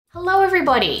Hello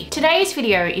everybody! Today's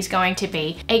video is going to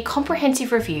be a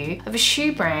comprehensive review of a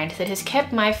shoe brand that has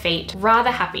kept my feet rather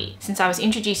happy since I was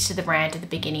introduced to the brand at the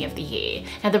beginning of the year.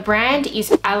 Now the brand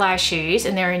is Ally Shoes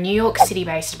and they're a New York City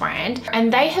based brand,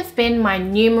 and they have been my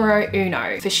numero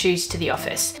uno for shoes to the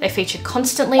office. They feature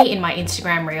constantly in my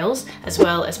Instagram reels as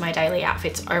well as my daily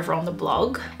outfits over on the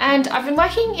blog. And I've been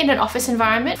working in an office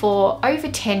environment for over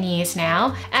 10 years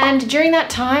now, and during that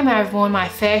time I've worn my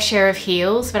fair share of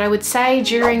heels, but I would say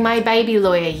during my baby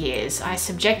lawyer years, I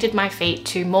subjected my feet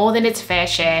to more than its fair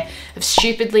share of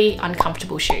stupidly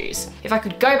uncomfortable shoes. If I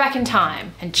could go back in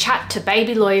time and chat to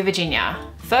baby lawyer Virginia,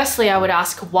 firstly, I would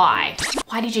ask why.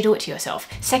 Why did you do it to yourself?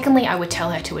 Secondly, I would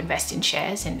tell her to invest in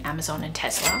shares in Amazon and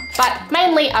Tesla. But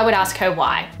mainly, I would ask her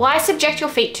why. Why subject your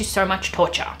feet to so much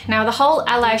torture? Now, the whole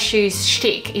Ally Shoes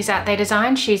shtick is that they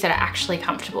design shoes that are actually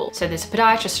comfortable. So there's a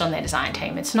podiatrist on their design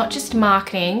team. It's not just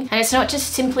marketing, and it's not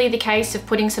just simply the case of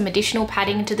putting some additional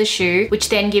padding into the shoe, which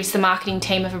then gives the marketing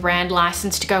team of a brand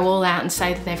license to go all out and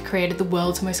say that they've created the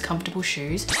world's most comfortable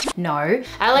shoes. No,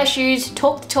 Ally Shoes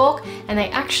talk the talk, and they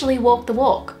actually walk the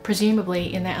walk,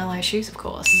 presumably in their Ally shoes, of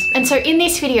course. And so in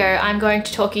this video, I'm going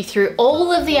to talk you through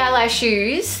all of the Ally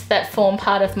shoes that form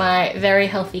part of my very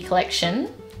healthy collection.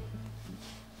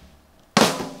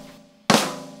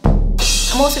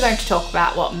 I'm also going to talk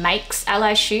about what makes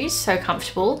Ally shoes so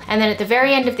comfortable. And then at the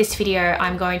very end of this video,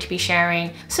 I'm going to be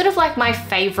sharing sort of like my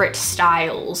favorite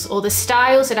styles, or the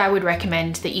styles that I would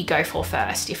recommend that you go for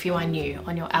first if you are new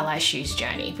on your Ally shoes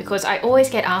journey. Because I always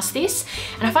get asked this,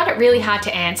 and I find it really hard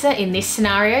to answer in this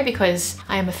scenario because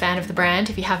I am a fan of the brand,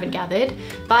 if you haven't gathered,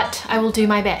 but I will do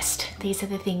my best. These are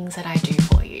the things that I do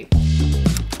for you.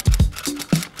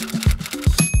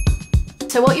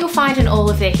 So what you'll find in all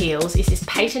of their heels is this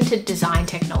patented design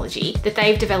technology that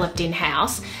they've developed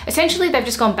in-house. Essentially, they've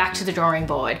just gone back to the drawing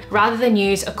board rather than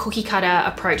use a cookie cutter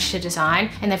approach to design,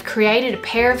 and they've created a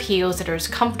pair of heels that are as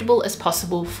comfortable as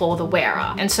possible for the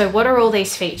wearer. And so what are all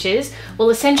these features? Well,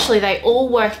 essentially they all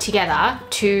work together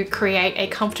to create a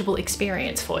comfortable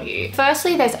experience for you.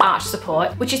 Firstly, there's arch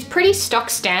support, which is pretty stock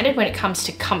standard when it comes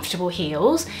to comfortable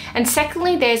heels. And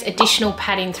secondly, there's additional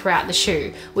padding throughout the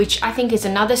shoe, which I think is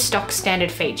another stock standard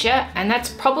feature, and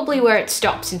that's probably where it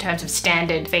stops in terms of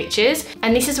standard features.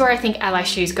 And this is where I think Ally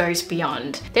Shoes goes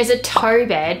beyond. There's a toe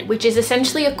bed, which is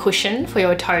essentially a cushion for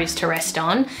your toes to rest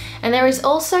on. And there is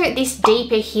also this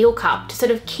deeper heel cup to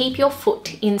sort of keep your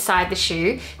foot inside the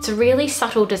shoe. It's a really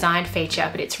subtle design feature,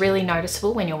 but it's really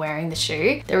noticeable when you're wearing the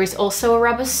shoe. There is also a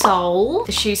rubber sole.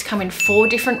 The shoes come in 4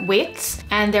 different widths,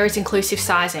 and there is inclusive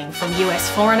sizing from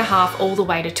US 4.5 all the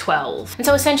way to 12. And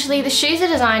so essentially the shoes are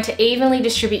designed to evenly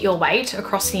distribute your weight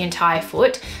across the entire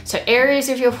foot. So areas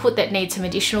of your foot that need some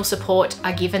additional support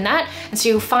are given that. And so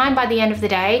you'll find by the end of the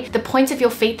day, the points of your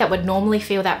feet that would normally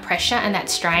feel that pressure and that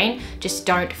strain just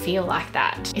don't feel like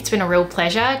that. It's been a real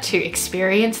pleasure to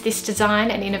experience this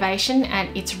design and innovation,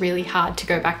 and it's really hard to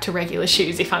go back to regular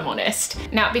shoes if I'm honest.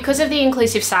 Now, because of the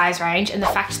inclusive size range and the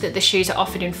fact that the shoes are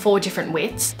offered in 4 different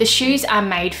widths, the shoes are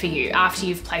made for you after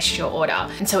you've placed your order.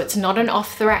 And so it's not an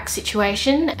off the rack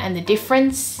situation, and the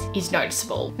difference is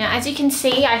noticeable. Now, as you can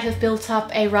see, I have built up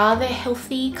a rather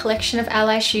healthy collection of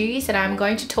Ally shoes that I'm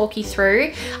going to talk you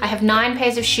through. I have 9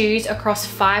 pairs of shoes across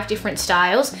 5 different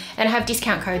styles, and I have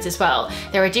discount codes as well.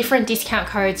 There are different discount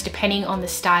codes depending on the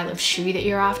style of shoe that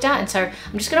you're after, and so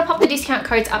I'm just going to pop the discount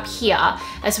codes up here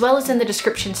as well as in the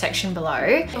description section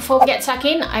below. Before we get stuck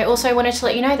in, I also wanted to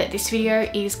let you know that this video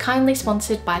is kindly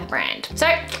sponsored by the brand. So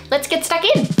let's get stuck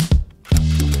in.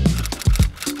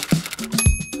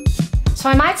 So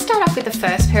I might start off with the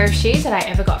first pair of shoes that I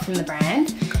ever got from the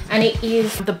brand, and it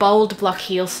is the bold block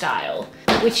heel style,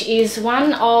 which is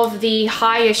one of the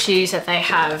higher shoes that they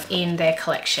have in their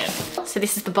collection. So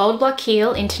this is the bold block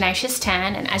heel in Tenacious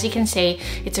Tan, and as you can see,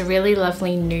 it's a really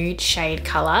lovely nude shade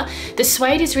color. The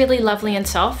suede is really lovely and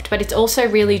soft, but it's also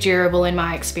really durable in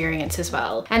my experience as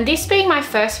well. And this being my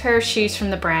first pair of shoes from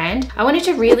the brand, I wanted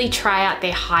to really try out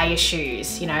their higher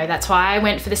shoes. You know, that's why I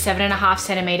went for the 7.5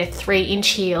 centimeter 3-inch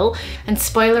heel. And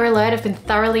spoiler alert, I've been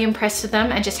thoroughly impressed with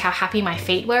them and just how happy my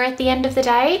feet were at the end of the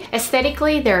day.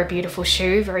 Aesthetically, they're a beautiful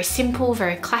shoe, very simple,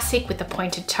 very classic with the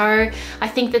pointed toe. I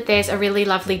think that there's a really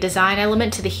lovely design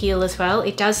element to the heel as well.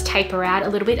 It does taper out a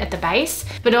little bit at the base,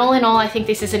 but all in all, I think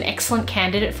this is an excellent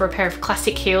candidate for a pair of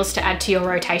classic heels to add to your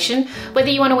rotation, whether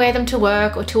you want to wear them to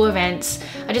work or to events.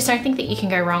 I just don't think that you can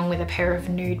go wrong with a pair of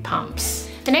nude pumps.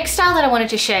 The next style that I wanted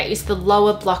to share is the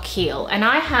lower block heel, and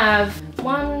I have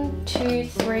 1, 2,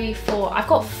 3, 4. I've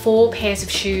got 4 pairs of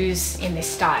shoes in this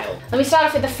style. Let me start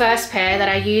off with the first pair that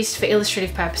I used for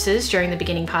illustrative purposes during the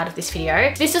beginning part of this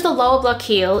video. This is the lower block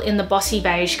heel in the bossy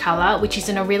beige color, which is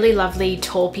in a really lovely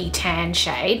taupey tan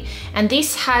shade. And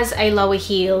this has a lower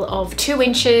heel of 2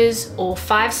 inches or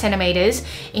 5 centimeters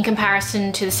in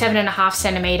comparison to the 7.5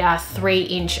 centimeter 3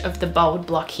 inch of the bold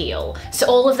block heel. So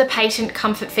all of the patent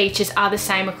comfort features are the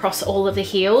same across all of the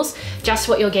heels. Just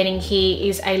what you're getting here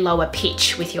is a lower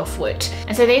pitch with your foot.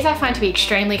 And so these I find to be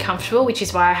extremely comfortable, which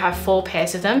is why I have 4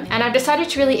 pairs of them. And I've decided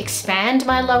to really expand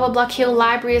my lower block heel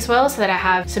library as well, so that I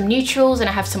have some neutrals and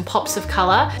I have some pops of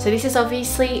color. So this is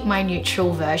obviously my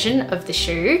neutral version of the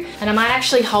shoe. And I might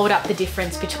actually hold up the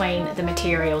difference between the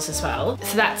materials as well.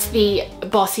 So that's the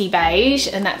bossy beige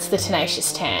and that's the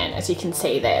tenacious tan, as you can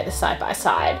see there, the side by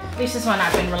side. This is one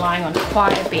I've been relying on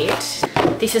quite a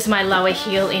bit. This is my lower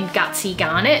heel in Gutsy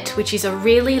Garnet, which is a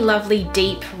really lovely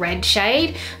deep red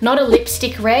shade. Not a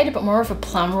lipstick red, but more of a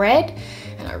plum red.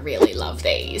 And I really love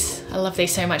these. I love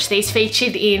these so much. These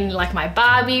featured in like my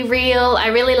Barbie reel. I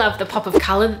really love the pop of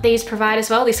color that these provide as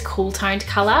well, this cool toned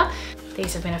color.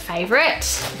 These have been a favorite.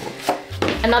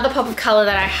 Another pop of color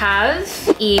that I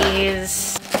have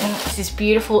is this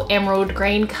beautiful emerald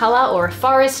green color, or a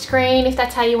forest green if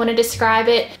that's how you want to describe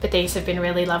it. But these have been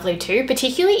really lovely too,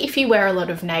 particularly if you wear a lot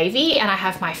of navy, and I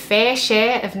have my fair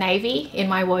share of navy in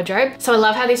my wardrobe. So I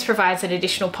love how this provides an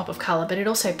additional pop of color, but it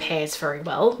also pairs very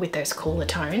well with those cooler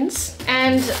tones.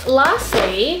 And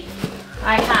lastly,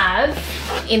 I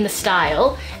have in the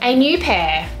style a new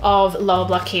pair of lower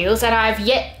block heels that I've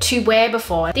yet to wear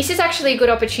before. This is actually a good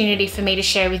opportunity for me to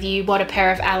share with you what a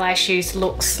pair of Ally shoes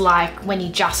looks like when you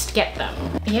just get them.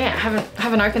 Yeah, I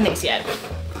haven't opened these yet.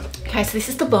 Okay, so this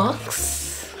is the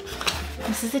box.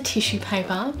 This is the tissue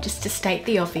paper, just to state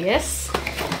the obvious.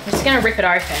 I'm just gonna rip it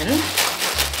open.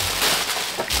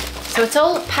 So it's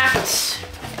all packed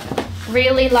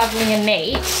really lovely and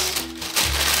neat,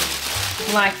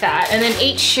 like that, and then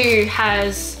each shoe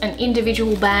has an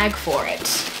individual bag for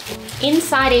it.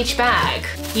 Inside each bag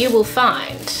you will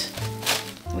find,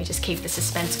 let me just keep the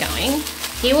suspense going,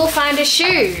 you will find a shoe.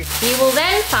 You will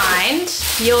then find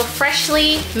your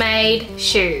freshly made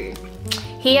shoe.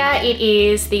 Here it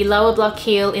is, the lower block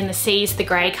heel in the Seize the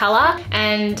Grey color,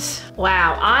 and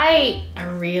wow, I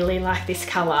really like this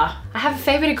color. I have a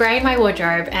fair bit of grey in my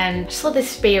wardrobe and just thought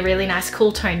this would be a really nice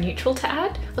cool tone neutral to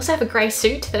add. I also have a grey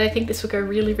suit that I think this would go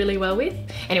really, really well with.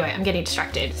 Anyway, I'm getting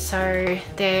distracted. So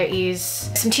there is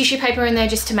some tissue paper in there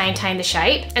just to maintain the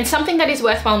shape. And something that is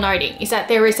worthwhile noting is that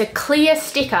there is a clear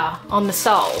sticker on the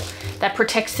sole that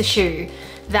protects the shoe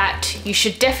that you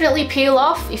should definitely peel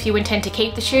off if you intend to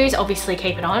keep the shoes. Obviously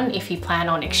keep it on if you plan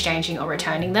on exchanging or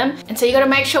returning them. And so you gotta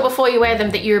make sure before you wear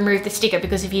them that you remove the sticker,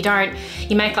 because if you don't,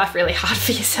 you make life really hard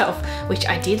for yourself, which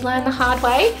I did learn the hard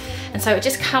way. And so it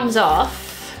just comes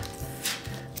off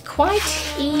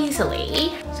quite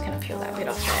easily. I'm just gonna peel that bit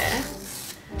off there.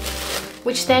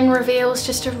 Which then reveals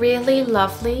just a really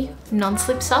lovely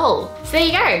non-slip sole. So there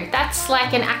you go. That's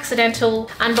like an accidental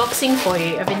unboxing for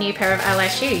you of a new pair of Ally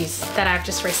shoes that I've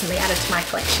just recently added to my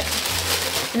collection.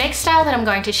 The next style that I'm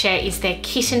going to share is their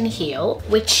kitten heel,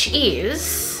 which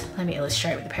is, let me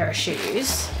illustrate with a pair of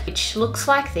shoes, which looks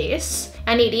like this.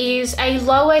 And it is a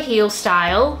lower heel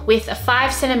style with a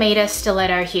 5 centimeter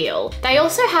stiletto heel. They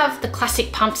also have the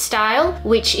classic pump style,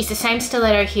 which is the same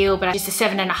stiletto heel, but it's a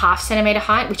 7.5 centimeter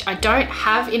height, which I don't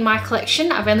have in my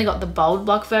collection. I've only got the bold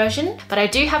block version, but I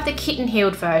do have the kitten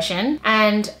heeled version.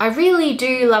 And I really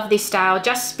do love this style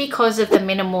just because of the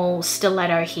minimal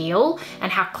stiletto heel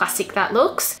and how classic that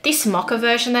looks. This mocha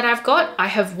version that I've got, I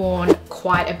have worn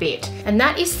quite a bit. And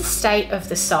that is the state of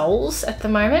the soles at the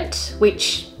moment,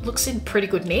 which looks in pretty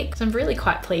good nick. So I'm really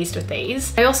quite pleased with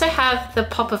these. I also have the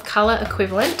pop of color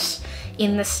equivalent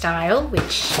in the style,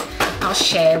 which I'll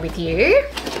share with you.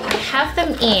 I have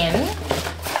them in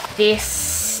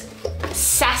this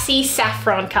sassy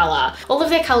saffron color. All of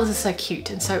their colors are so cute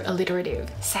and so alliterative.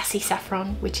 Sassy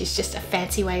saffron, which is just a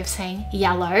fancy way of saying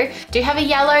yellow. Do have a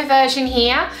yellow version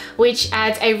here, which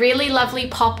adds a really lovely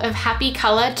pop of happy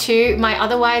color to my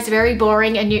otherwise very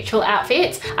boring and neutral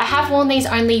outfits. I have worn these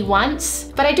only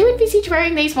once, but I do envisage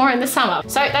wearing these more in the summer.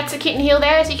 So that's a kitten heel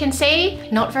there, as you can see.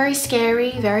 Not very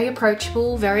scary, very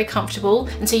approachable, very comfortable.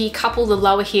 And so you couple the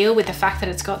lower heel with the fact that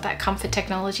it's got that comfort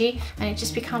technology, and it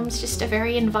just becomes just a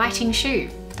very inviting shoe,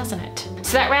 doesn't it?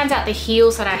 So that rounds out the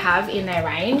heels that I have in their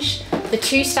range. The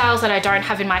two styles that I don't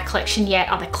have in my collection yet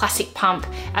are the classic pump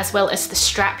as well as the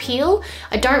strap heel.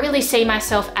 I don't really see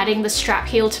myself adding the strap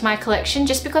heel to my collection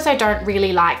just because I don't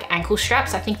really like ankle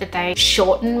straps. I think that they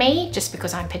shorten me just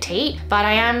because I'm petite, but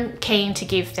I am keen to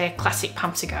give their classic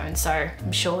pumps a go, and so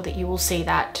I'm sure that you will see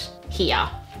that here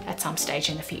at some stage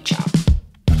in the future.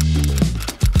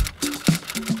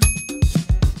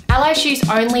 Ally Shoes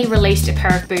only released a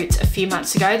pair of boots a few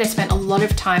months ago. They spent a lot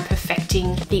of time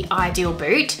perfecting the ideal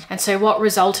boot. And so what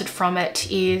resulted from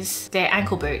it is their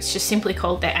ankle boots, just simply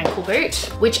called their ankle boot,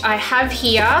 which I have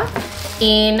here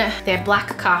in their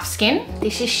black calfskin.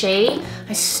 This is she.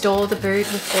 I store the boot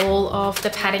with all of the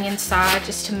padding inside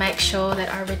just to make sure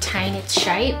that I retain its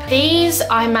shape. These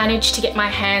I managed to get my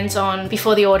hands on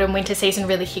before the autumn winter season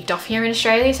really kicked off here in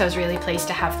Australia, so I was really pleased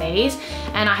to have these,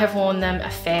 and I have worn them a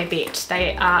fair bit.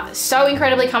 They are so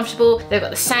incredibly comfortable. They've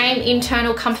got the same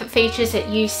internal comfort features that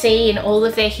you see in all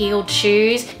of their heeled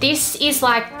shoes. This is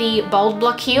like the bold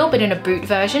block heel, but in a boot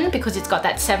version because it's got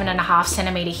that 7.5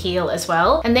 centimeter heel as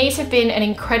well. And these have been an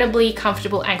incredibly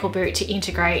comfortable ankle boot to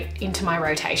integrate into my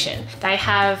rotation. They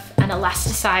have an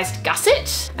elasticized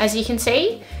gusset, as you can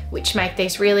see, which make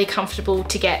these really comfortable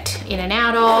to get in and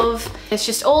out of. It's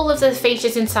just all of the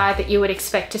features inside that you would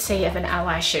expect to see of an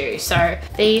Ally shoe. So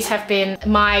these have been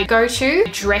my go-to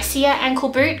dressier ankle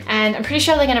boot, and I'm pretty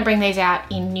sure they're gonna bring these out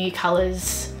in new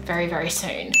colors very, very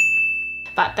soon.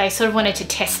 But they sort of wanted to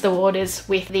test the waters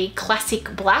with the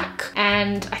classic black,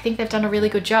 and I think they've done a really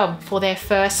good job for their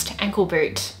first ankle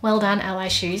boot. Well done, Ally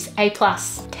Shoes, A+,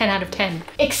 10 out of 10.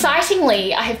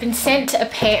 Excitingly, I have been sent a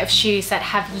pair of shoes that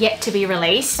have yet to be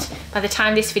released. By the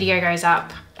time this video goes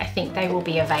up, I think they will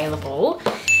be available.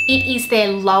 It is their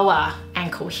lower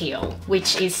ankle heel,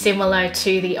 which is similar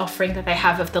to the offering that they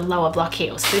have of the lower block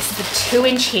heels. So this is a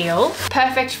 2-inch heel,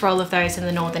 perfect for all of those in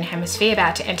the Northern Hemisphere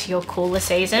about to enter your cooler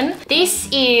season. This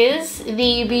is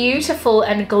the beautiful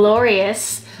and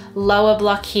glorious lower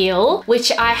block heel,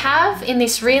 which I have in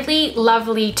this really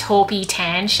lovely taupey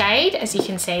tan shade, as you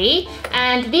can see.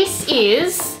 And this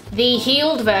is the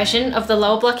heeled version of the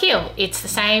lower block heel. It's the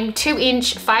same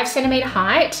 2-inch, 5 centimeter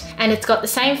height, and it's got the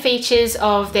same features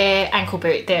of their ankle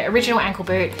boot, their original ankle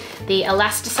boot, the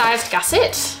elasticized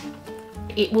gusset.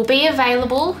 It will be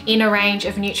available in a range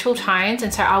of neutral tones,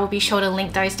 and so I will be sure to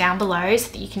link those down below so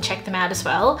that you can check them out as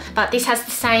well. But this has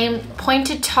the same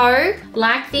pointed toe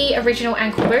like the original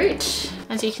ankle boot,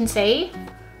 as you can see.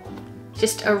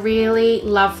 Just a really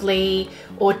lovely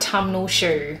autumnal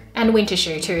shoe, and winter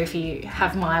shoe too if you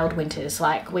have mild winters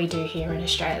like we do here in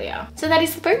Australia. So that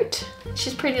is the boot.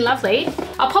 She's pretty lovely.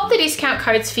 I'll pop the discount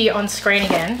codes for you on screen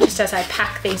again just as I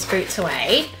pack these boots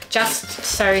away, just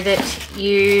so that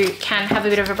you can have a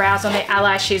bit of a browse on the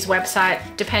Ally Shoes website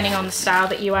depending on the style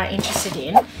that you are interested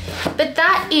in. But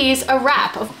that is a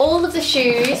wrap of all of the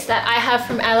shoes that I have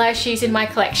from Ally Shoes in my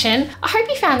collection. I hope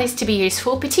you found this to be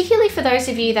useful, particularly for those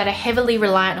of you that are heavily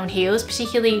reliant on heels,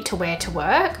 particularly to wear to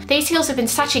work. These heels have been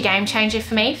such a game changer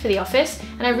for me for the office,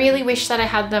 and I really wish that I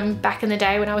had them back in the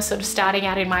day when I was sort of starting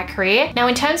out in my career. Now,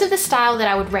 in terms of the style that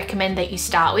I would recommend that you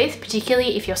start with,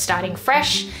 particularly if you're starting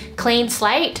fresh, clean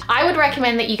slate, I would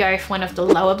recommend that you go for one of the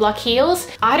lower block heels.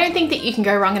 I don't think that you can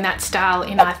go wrong in that style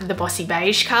in either the bossy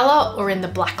beige color or in the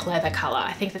black leather color.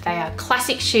 I think that they are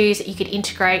classic shoes that you could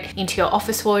integrate into your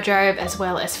office wardrobe as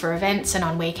well as for events and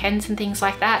on weekends and things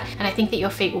like that. And I think that your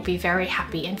feet will be very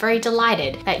happy and very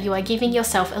delighted that you are giving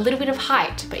yourself a little bit of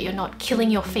height, but you're not killing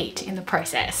your feet in the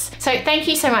process. So thank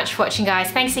you so much for watching,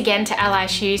 guys. Thanks again to Ally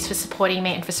Shoes for supporting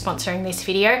me and for sponsoring this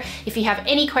video. If you have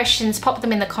any questions, pop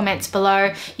them in the comments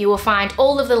below. You will find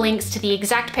all of the links to the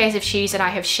exact pairs of shoes that I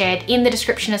have shared in the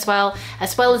description as well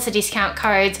as the discount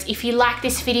codes. If you like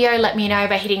this video, let me know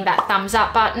by hitting that thumbs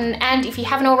up button. And if you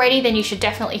haven't already, then you should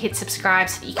definitely hit subscribe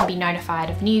so that you can be notified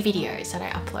of new videos that I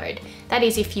upload. That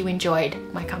is if you enjoyed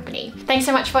my company. Thanks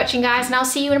so much for watching, guys, and I'll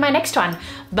see you in my next one.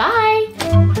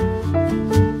 Bye.